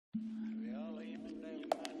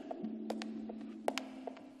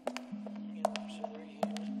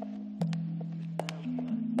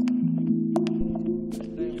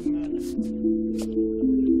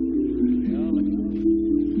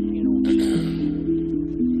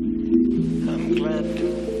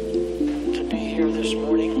this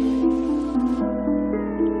morning,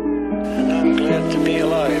 and I'm glad to be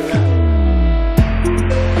alive.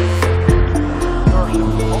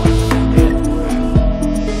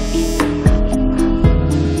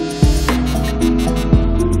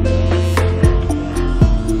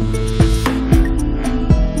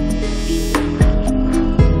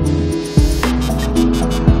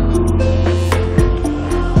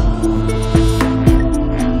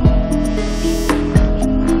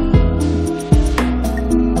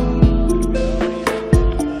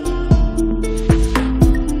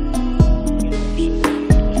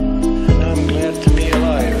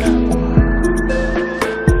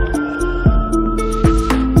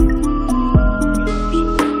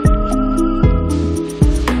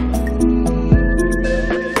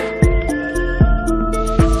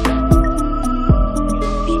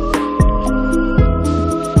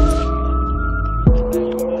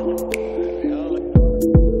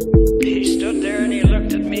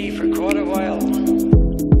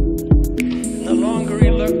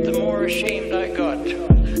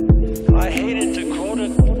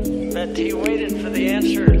 He waited for the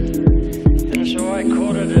answer, and so I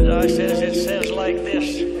quoted it. It says like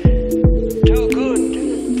this: "Do good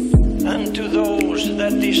unto those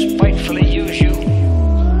that despitefully use you."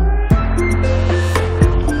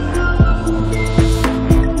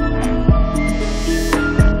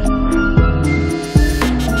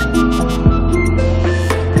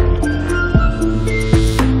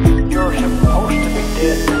 You're supposed to be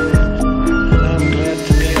dead, and I'm glad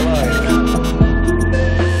to be alive.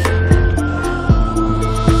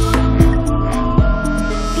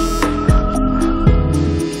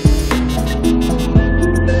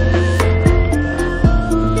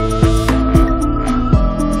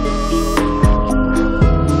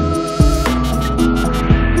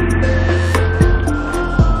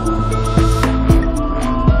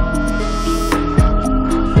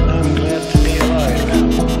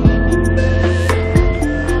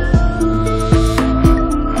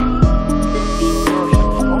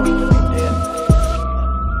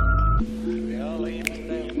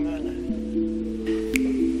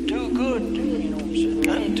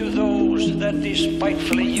 Unto those that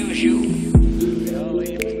despitefully use you.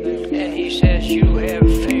 And he says, you have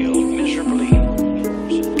failed miserably.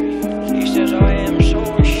 He says, I am so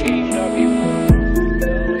ashamed of you.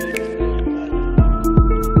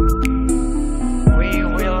 We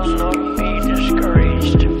will not be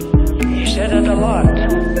discouraged. He said it a lot.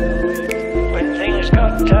 When things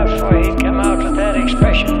got tough, he came out with that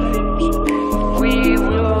expression. We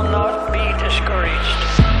will not be discouraged.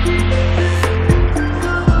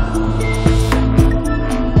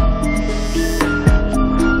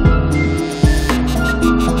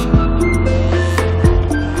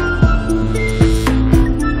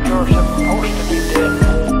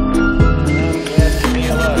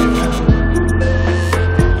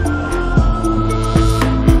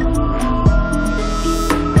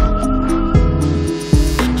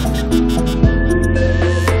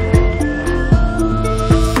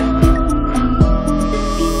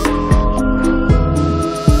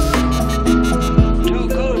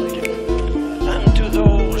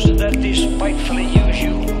 Despitefully use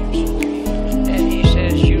you, and he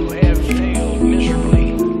says you have failed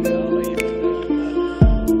miserably.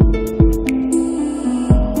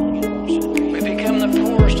 We become the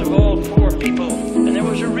poorest of all poor people, and there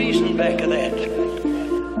was a reason back of that.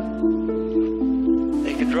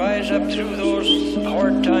 They could rise up through those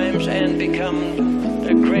hard times and become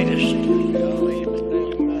the greatest.